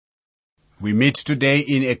We meet today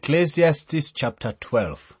in Ecclesiastes chapter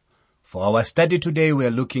 12. For our study today, we are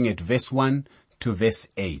looking at verse 1 to verse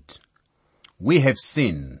 8. We have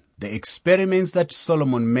seen the experiments that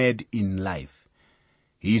Solomon made in life.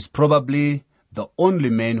 He is probably the only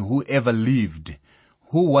man who ever lived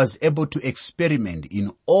who was able to experiment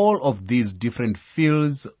in all of these different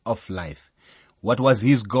fields of life. What was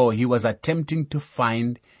his goal? He was attempting to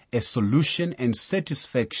find a solution and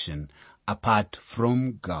satisfaction apart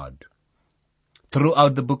from God.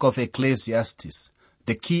 Throughout the book of Ecclesiastes,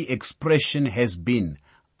 the key expression has been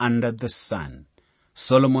under the sun.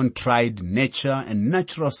 Solomon tried nature and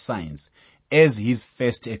natural science as his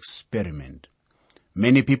first experiment.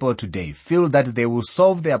 Many people today feel that they will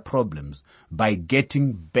solve their problems by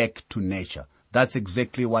getting back to nature. That's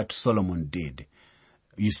exactly what Solomon did.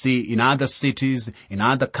 You see, in other cities, in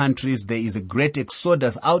other countries, there is a great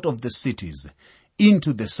exodus out of the cities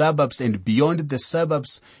into the suburbs and beyond the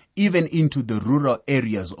suburbs, even into the rural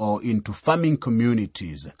areas or into farming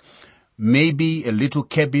communities. Maybe a little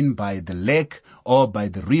cabin by the lake or by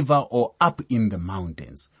the river or up in the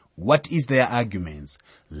mountains. What is their arguments?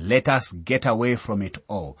 Let us get away from it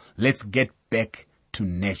all. Let's get back to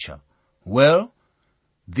nature. Well,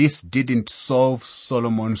 this didn't solve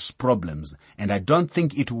Solomon's problems, and I don't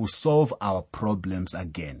think it will solve our problems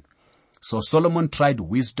again. So Solomon tried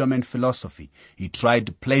wisdom and philosophy. He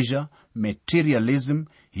tried pleasure, materialism.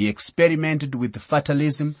 He experimented with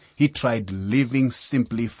fatalism. He tried living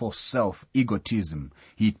simply for self, egotism.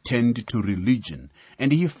 He turned to religion,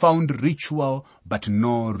 and he found ritual but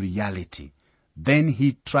no reality. Then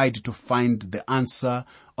he tried to find the answer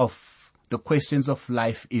of the questions of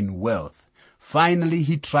life in wealth. Finally,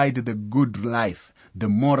 he tried the good life, the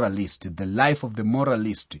moralist, the life of the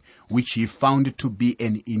moralist, which he found to be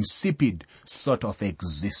an insipid sort of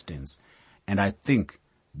existence. And I think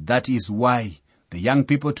that is why the young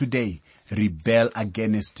people today rebel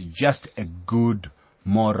against just a good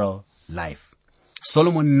moral life.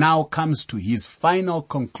 Solomon now comes to his final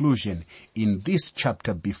conclusion in this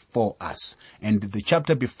chapter before us. And the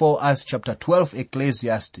chapter before us, chapter 12,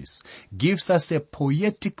 Ecclesiastes, gives us a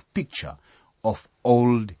poetic picture of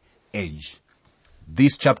old age.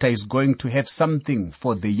 This chapter is going to have something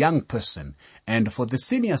for the young person and for the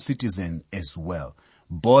senior citizen as well.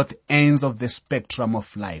 Both ends of the spectrum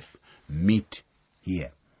of life meet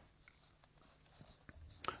here.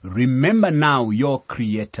 Remember now your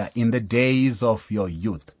Creator in the days of your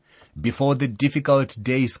youth, before the difficult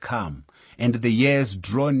days come and the years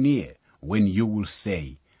draw near when you will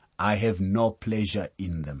say, I have no pleasure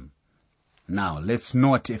in them. Now, let's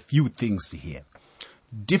note a few things here.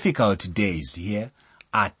 Difficult days here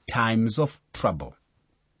are times of trouble.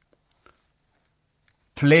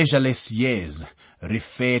 Pleasureless years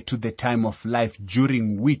refer to the time of life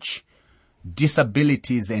during which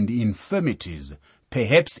disabilities and infirmities,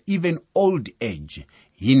 perhaps even old age,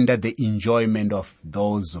 hinder the enjoyment of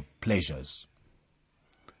those pleasures.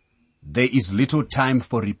 There is little time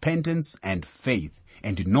for repentance and faith,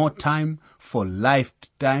 and no time for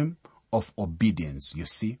lifetime of obedience, you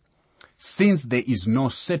see. Since there is no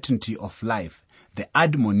certainty of life, the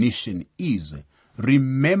admonition is,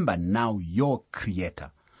 remember now your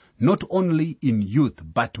Creator, not only in youth,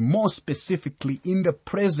 but more specifically in the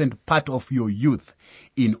present part of your youth,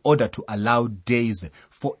 in order to allow days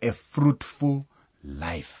for a fruitful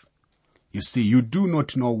life. You see, you do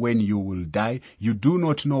not know when you will die. You do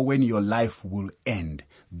not know when your life will end.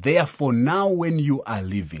 Therefore, now when you are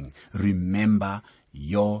living, remember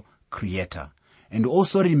your Creator. And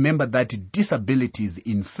also remember that disabilities,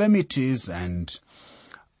 infirmities, and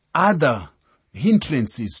other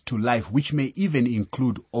hindrances to life, which may even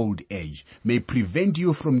include old age, may prevent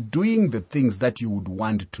you from doing the things that you would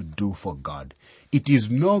want to do for God. It is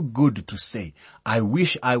no good to say, I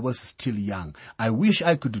wish I was still young. I wish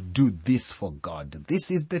I could do this for God. This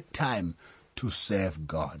is the time to serve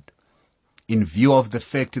God. In view of the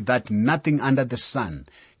fact that nothing under the sun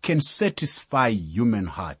can satisfy human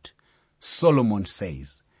heart, Solomon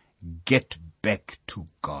says, get back to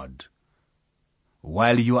God.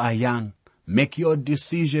 While you are young, make your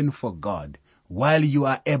decision for God. While you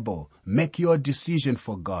are able, make your decision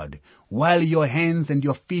for God. While your hands and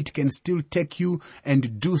your feet can still take you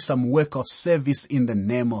and do some work of service in the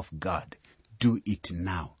name of God, do it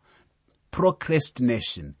now.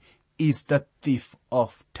 Procrastination is the thief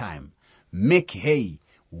of time. Make hay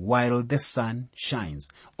while the sun shines.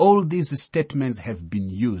 All these statements have been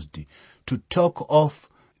used to talk of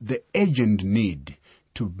the urgent need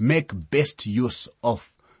to make best use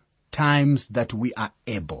of times that we are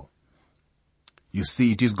able. You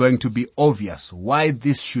see, it is going to be obvious why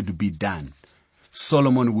this should be done.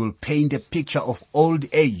 Solomon will paint a picture of old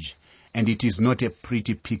age And it is not a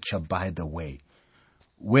pretty picture, by the way.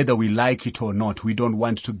 Whether we like it or not, we don't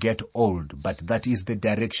want to get old, but that is the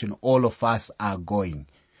direction all of us are going.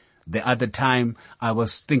 The other time, I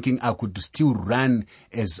was thinking I could still run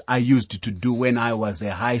as I used to do when I was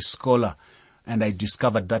a high schooler, and I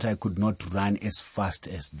discovered that I could not run as fast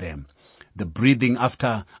as them. The breathing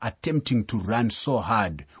after attempting to run so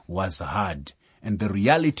hard was hard, and the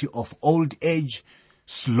reality of old age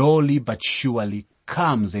slowly but surely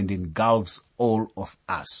comes and engulfs all of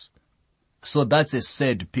us. So that's a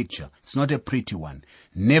sad picture. It's not a pretty one.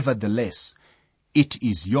 Nevertheless, it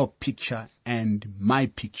is your picture and my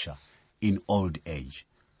picture in old age.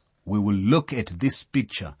 We will look at this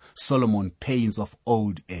picture Solomon paints of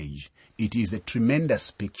old age. It is a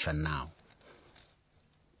tremendous picture now.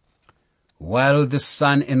 While the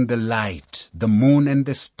sun and the light, the moon and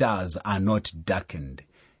the stars are not darkened,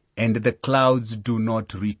 and the clouds do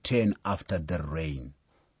not return after the rain.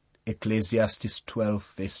 Ecclesiastes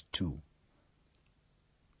 12 verse 2.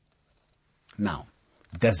 Now,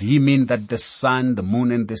 does he mean that the sun, the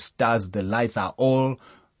moon and the stars, the lights are all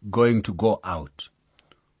going to go out?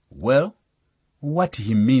 Well, what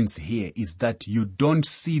he means here is that you don't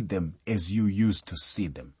see them as you used to see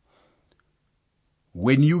them.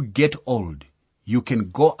 When you get old, you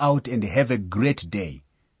can go out and have a great day.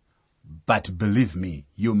 But believe me,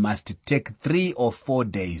 you must take 3 or 4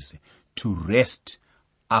 days to rest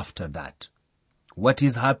after that. What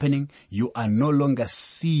is happening? You are no longer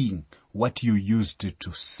seeing what you used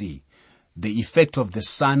to see. The effect of the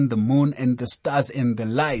sun, the moon, and the stars and the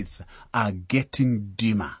lights are getting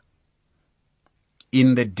dimmer.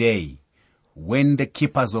 In the day, when the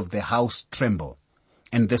keepers of the house tremble,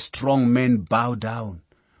 and the strong men bow down,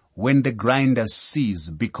 when the grinders cease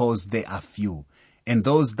because they are few, and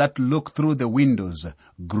those that look through the windows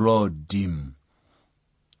grow dim.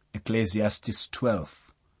 Ecclesiastes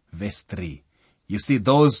 12, verse 3. You see,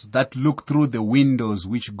 those that look through the windows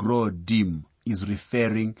which grow dim is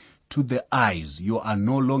referring to the eyes. You are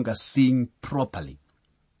no longer seeing properly.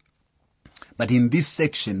 But in this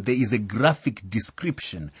section, there is a graphic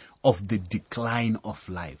description of the decline of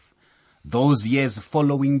life. Those years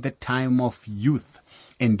following the time of youth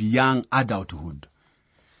and young adulthood.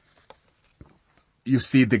 You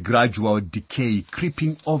see the gradual decay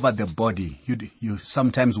creeping over the body. You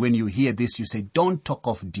sometimes when you hear this, you say, don't talk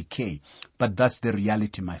of decay. But that's the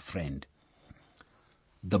reality, my friend.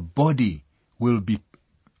 The body will be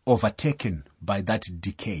overtaken by that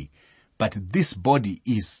decay. But this body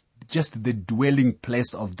is just the dwelling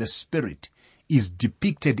place of the spirit, is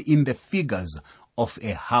depicted in the figures of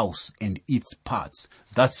a house and its parts.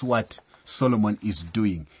 That's what Solomon is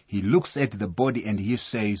doing. He looks at the body and he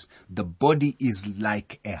says, the body is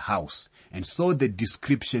like a house. And so the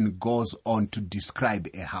description goes on to describe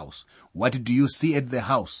a house. What do you see at the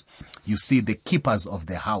house? You see the keepers of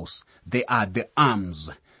the house. They are the arms,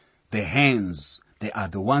 the hands. They are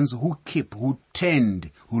the ones who keep, who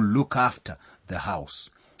tend, who look after the house.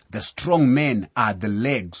 The strong men are the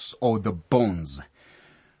legs or the bones,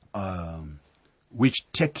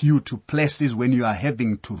 which take you to places when you are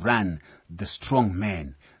having to run, the strong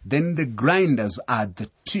man. Then the grinders are the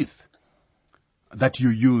teeth that you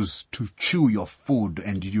use to chew your food,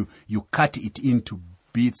 and you cut it into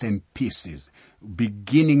bits and pieces,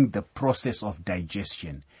 beginning the process of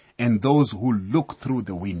digestion. And those who look through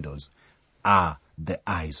the windows are the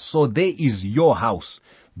eyes. So there is your house,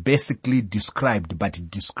 basically described,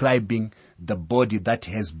 but describing the body that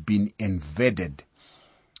has been invaded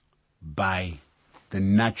by the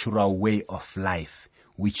natural way of life,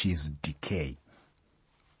 which is decay.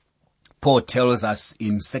 Paul tells us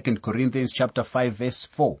in 2 Corinthians chapter 5 verse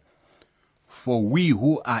 4, for we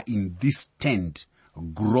who are in this tent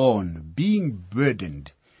groan, being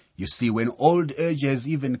burdened. You see, when old age has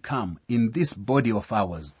even come in this body of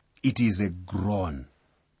ours, it is a groan.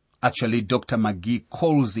 Actually, Dr. McGee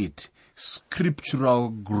calls it scriptural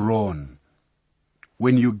groan.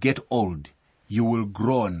 When you get old, you will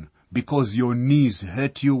groan because your knees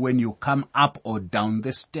hurt you when you come up or down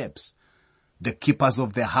the steps. The keepers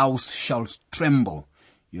of the house shall tremble.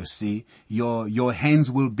 You see, your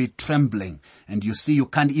hands will be trembling. And you see, you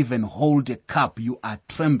can't even hold a cup. You are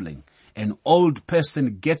trembling. An old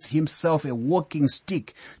person gets himself a walking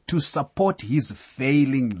stick to support his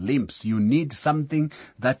failing limbs. You need something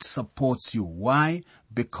that supports you. Why?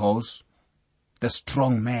 Because the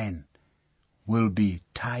strong man will be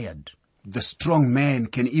tired. The strong man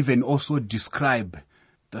can even also describe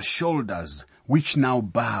the shoulders, which now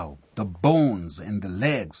bow, the bones and the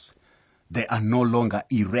legs. They are no longer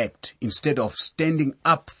erect. Instead of standing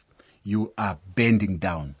up, you are bending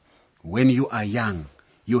down. When you are young,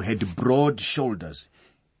 you had broad shoulders.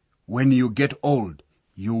 when you get old,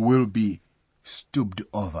 you will be stooped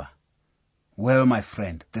over. Well, my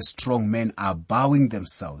friend, the strong men are bowing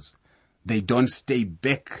themselves. They don't stay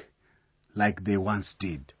back like they once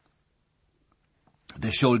did.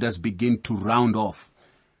 The shoulders begin to round off,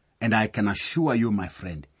 and I can assure you, my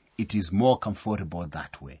friend, it is more comfortable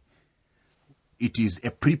that way. It is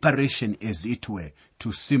a preparation, as it were,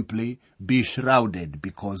 to simply be shrouded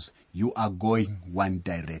because you are going one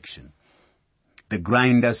direction. The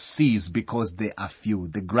grinders cease because they are few.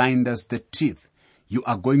 The grinders, the teeth. You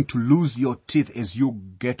are going to lose your teeth as you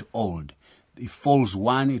get old. It falls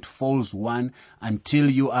one, until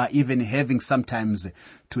you are even having sometimes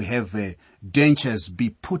to have dentures be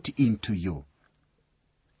put into you.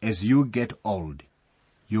 As you get old,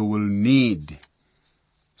 you will need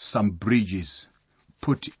some bridges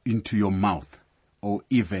put into your mouth, or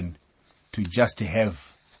even to just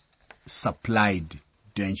have supplied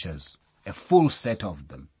dentures, a full set of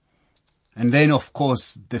them. And then, of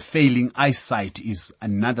course, the failing eyesight is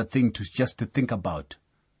another thing to think about.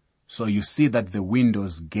 So you see that the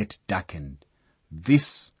windows get darkened.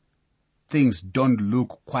 These things don't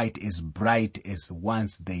look quite as bright as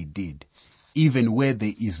once they did. Even where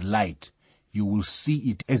there is light, you will see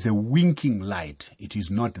it as a winking light. It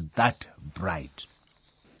is not that bright.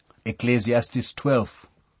 Ecclesiastes 12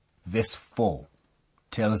 verse 4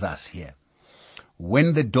 tells us here,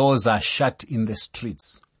 when the doors are shut in the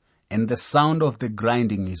streets, and the sound of the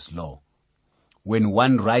grinding is low, when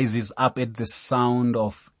one rises up at the sound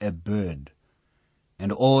of a bird,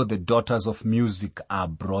 and all the daughters of music are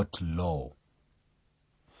brought low.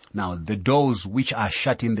 Now, the doors which are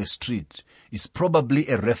shut in the street is probably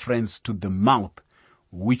a reference to the mouth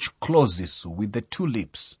which closes with the two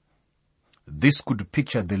lips. This could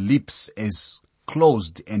picture the lips as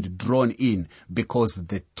closed and drawn in because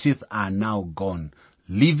the teeth are now gone,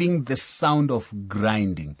 leaving the sound of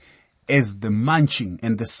grinding as the munching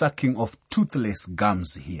and the sucking of toothless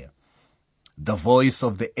gums here. The voice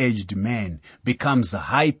of the aged man becomes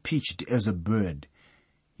high-pitched as a bird,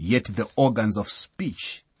 yet the organs of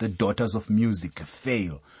speech, the daughters of music,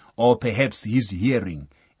 fail, or perhaps his hearing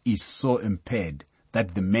is so impaired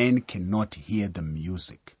that the man cannot hear the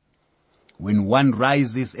music. When one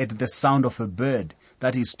rises at the sound of a bird,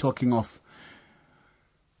 that is talking of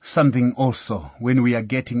something also. When we are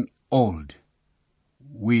getting old,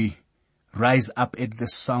 we rise up at the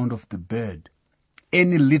sound of the bird.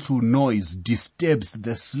 Any little noise disturbs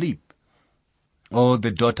the sleep. All the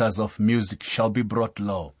daughters of music shall be brought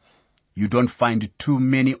low. You don't find too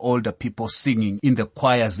many older people singing in the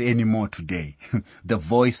choirs anymore today. The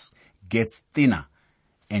voice gets thinner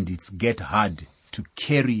and it's get hard to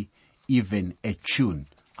carry even a tune.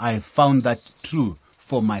 I found that true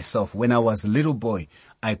for myself. When I was a little boy,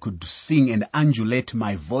 I could sing and undulate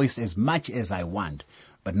my voice as much as I want.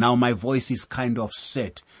 But now my voice is kind of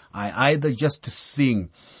set. I either just sing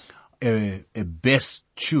a bass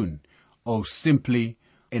tune or simply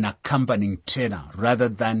an accompanying tenor rather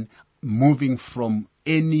than moving from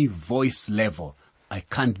any voice level. I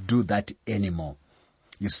can't do that anymore.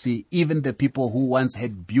 You see, even the people who once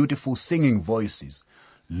had beautiful singing voices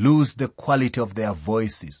lose the quality of their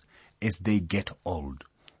voices as they get old.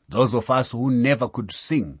 Those of us who never could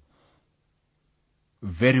sing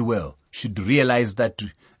very well should realize that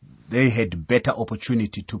they had better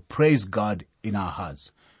opportunity to praise God in our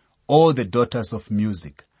hearts. All the daughters of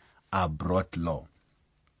music are brought low.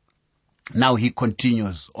 Now he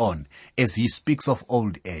continues on as he speaks of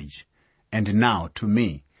old age. And now, to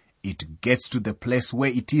me, it gets to the place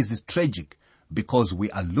where it is tragic because we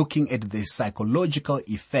are looking at the psychological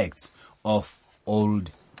effects of old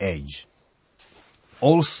age.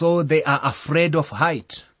 Also, they are afraid of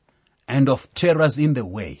height and of terrors in the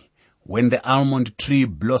way. When the almond tree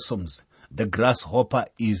blossoms, the grasshopper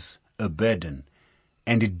is a burden,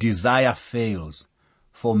 and desire fails.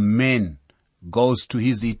 For man goes to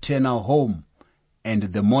his eternal home, and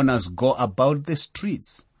the mourners go about the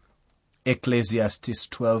streets. Ecclesiastes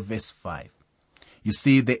 12 verse 5. You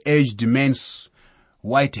see, the aged man's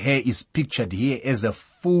white hair is pictured here as a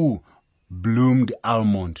full-bloomed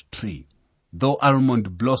almond tree. Though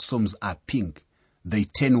almond blossoms are pink, they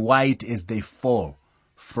turn white as they fall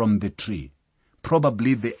from the tree.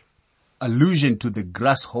 Probably the allusion to the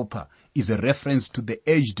grasshopper is a reference to the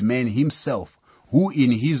aged man himself, who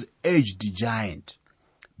in his aged giant,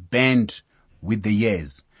 bent with the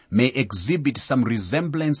years, may exhibit some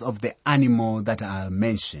resemblance of the animal that I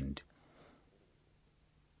mentioned.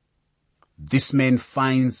 This man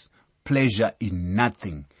finds pleasure in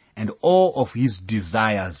nothing, and all of his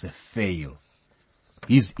desires fail.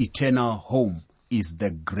 His eternal home is the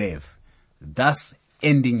grave, thus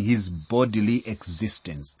ending his bodily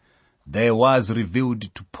existence. there was revealed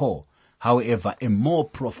to Paul, however, a more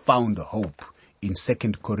profound hope in 2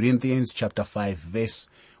 Corinthians chapter 5 verse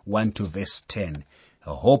 1 to verse 10,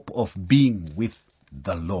 a hope of being with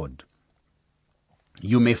the Lord.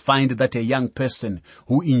 You may find that a young person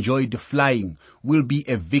who enjoyed flying will be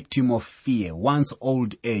a victim of fear once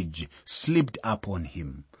old age slipped upon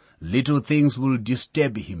him. Little things will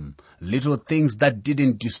disturb him, little things that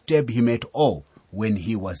didn't disturb him at all when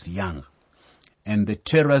he was young. And the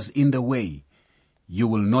terrors in the way, you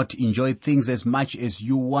will not enjoy things as much as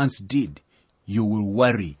you once did. You will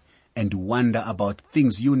worry and wonder about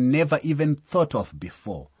things you never even thought of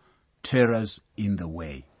before. Terrors in the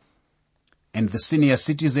way. And the senior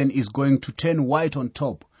citizen is going to turn white on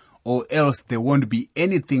top, or else there won't be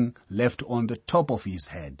anything left on the top of his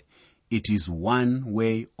head. It is one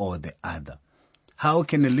way or the other. How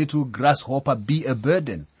can a little grasshopper be a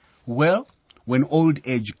burden? Well, when old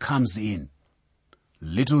age comes in,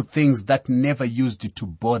 little things that never used to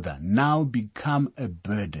bother now become a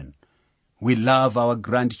burden. We love our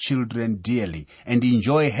grandchildren dearly and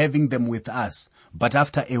enjoy having them with us, but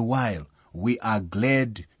after a while, we are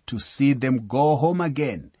glad to see them go home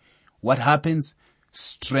again. What happens?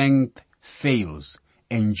 Strength fails,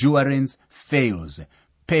 endurance fails,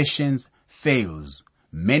 patience fails.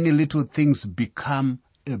 Many little things become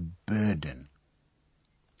a burden.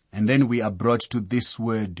 And then we are brought to this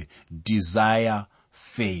word, desire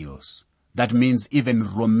fails. That means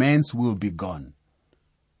even romance will be gone.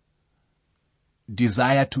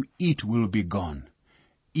 Desire to eat will be gone.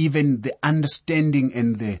 Even the understanding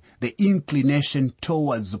and the inclination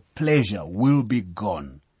towards pleasure will be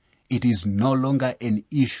gone. It is no longer an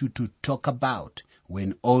issue to talk about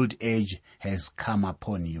when old age has come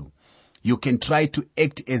upon you. You can try to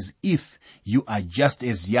act as if you are just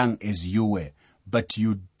as young as you were, but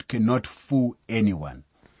you cannot fool anyone.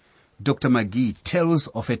 Dr. McGee tells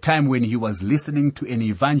of a time when he was listening to an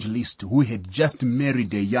evangelist who had just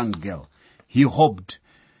married a young girl. He hopped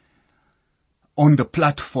on the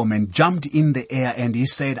platform and jumped in the air and he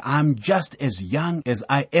said, "I'm just as young as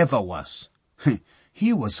I ever was."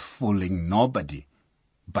 He was fooling nobody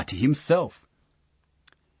but himself.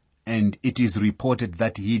 And it is reported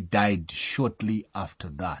that he died shortly after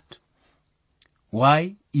that.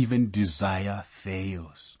 Why? Even desire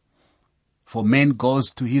fails. For man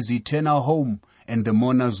goes to his eternal home and the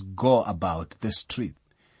mourners go about the street.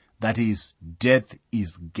 That is, death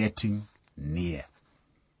is getting near.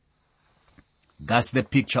 That's the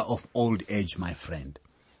picture of old age, my friend.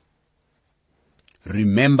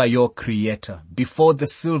 Remember your Creator before the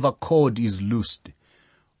silver cord is loosed,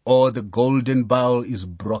 or the golden bowl is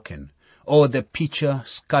broken, or the pitcher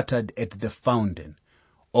scattered at the fountain,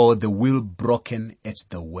 or the wheel broken at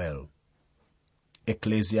the well.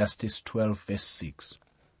 Ecclesiastes 12 verse 6.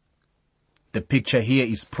 The picture here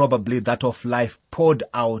is probably that of life poured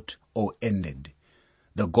out or ended.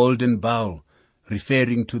 The golden bowl,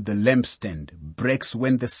 referring to the lampstand, breaks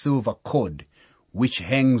when the silver cord, which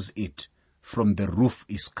hangs it from the roof,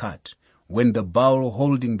 is cut. When the bowl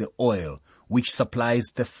holding the oil, which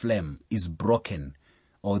supplies the flame, is broken,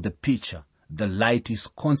 or the pitcher, the light is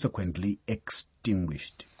consequently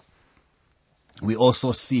extinguished. We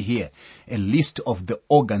also see here a list of the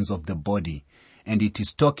organs of the body, and it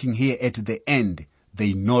is talking here at the end,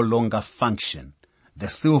 they no longer function. The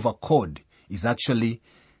silver cord is actually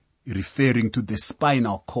referring to the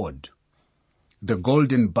spinal cord. The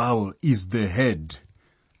golden bowl is the head,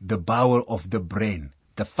 the bowl of the brain.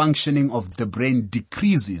 The functioning of the brain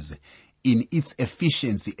decreases in its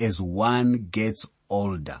efficiency as one gets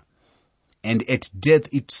older. And at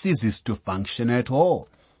death it ceases to function at all.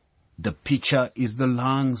 The pitcher is the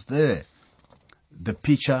lungs there. The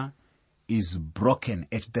pitcher is broken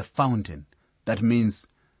at the fountain. That means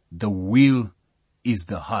the wheel is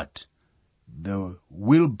the heart. The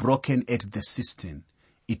wheel broken at the cistern.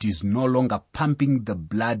 It is no longer pumping the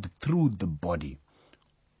blood through the body.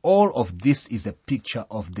 All of this is a picture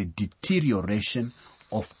of the deterioration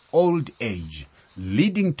of old age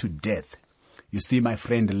leading to death. You see, my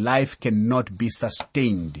friend, life cannot be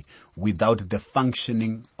sustained without the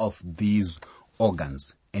functioning of these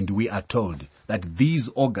organs. And we are told that these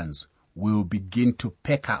organs will begin to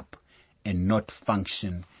pack up and not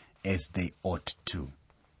function as they ought to.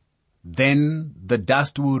 Then the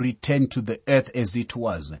dust will return to the earth as it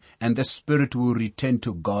was, and the spirit will return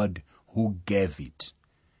to God who gave it.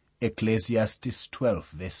 Ecclesiastes 12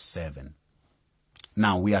 verse 7.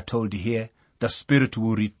 Now we are told here, the spirit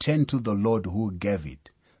will return to the Lord who gave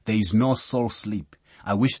it. There is no soul sleep.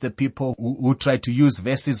 I wish the people who try to use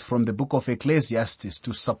verses from the book of Ecclesiastes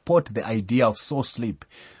to support the idea of soul sleep,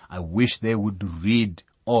 I wish they would read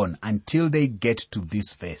on until they get to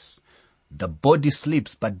this verse. The body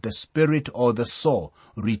sleeps, but the spirit or the soul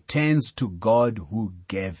returns to God who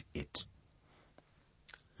gave it.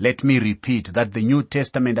 Let me repeat that the New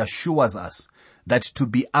Testament assures us that to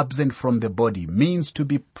be absent from the body means to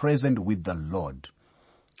be present with the Lord.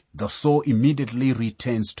 The soul immediately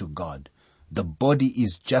returns to God. The body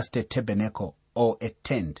is just a tabernacle or a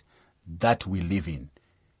tent that we live in.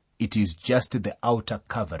 It is just the outer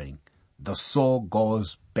covering. The soul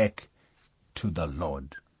goes back to the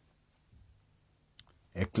Lord.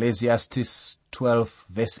 Ecclesiastes 12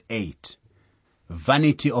 verse 8.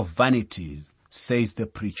 Vanity of vanities, says the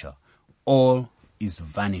preacher. All is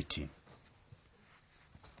vanity.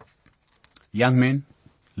 Young men,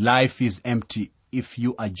 life is empty if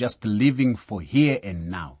you are just living for here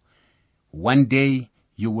and now. One day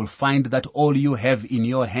you will find that all you have in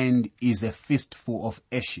your hand is a fistful of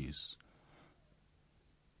ashes.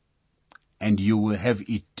 And you will have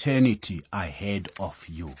eternity ahead of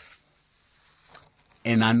you.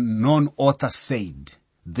 An unknown author said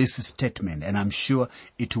this statement, and I'm sure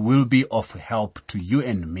it will be of help to you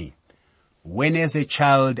and me. When as a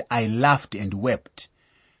child I laughed and wept,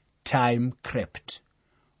 time crept.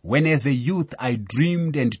 When as a youth I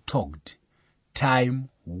dreamed and talked, time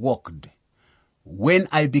walked. When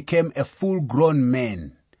I became a full-grown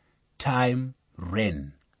man, time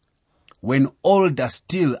ran. When older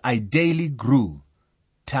still I daily grew,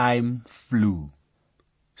 time flew.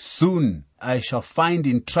 Soon I shall find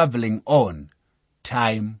in traveling on,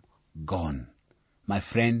 time gone. My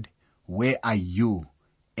friend, where are you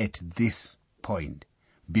at this point?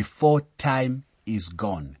 Before time is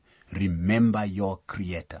gone, remember your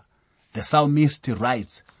Creator. The psalmist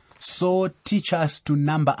writes, "So teach us to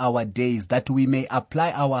number our days that we may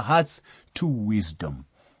apply our hearts to wisdom."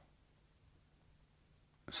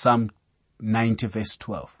 Psalm 90 verse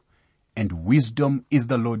 12. And wisdom is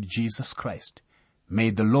the Lord Jesus Christ. May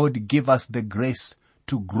the Lord give us the grace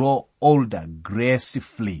to grow older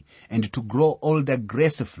gracefully. And to grow older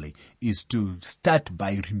gracefully is to start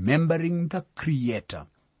by remembering the Creator.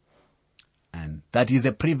 And that is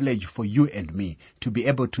a privilege for you and me to be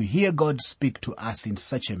able to hear God speak to us in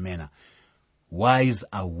such a manner. Wise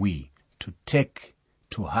are we to take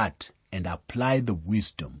to heart and apply the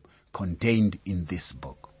wisdom contained in this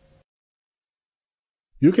book.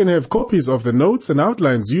 You can have copies of the notes and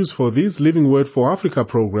outlines used for these Living Word for Africa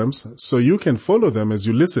programs so you can follow them as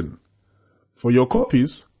you listen. For your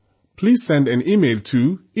copies, please send an email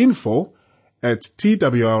to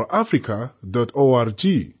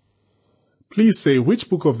info@twrafrica.org. Please say which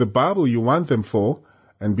book of the Bible you want them for,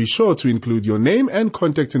 and be sure to include your name and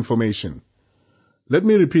contact information. Let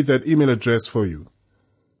me repeat that email address for you.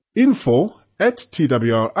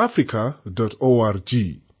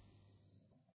 info@twrafrica.org.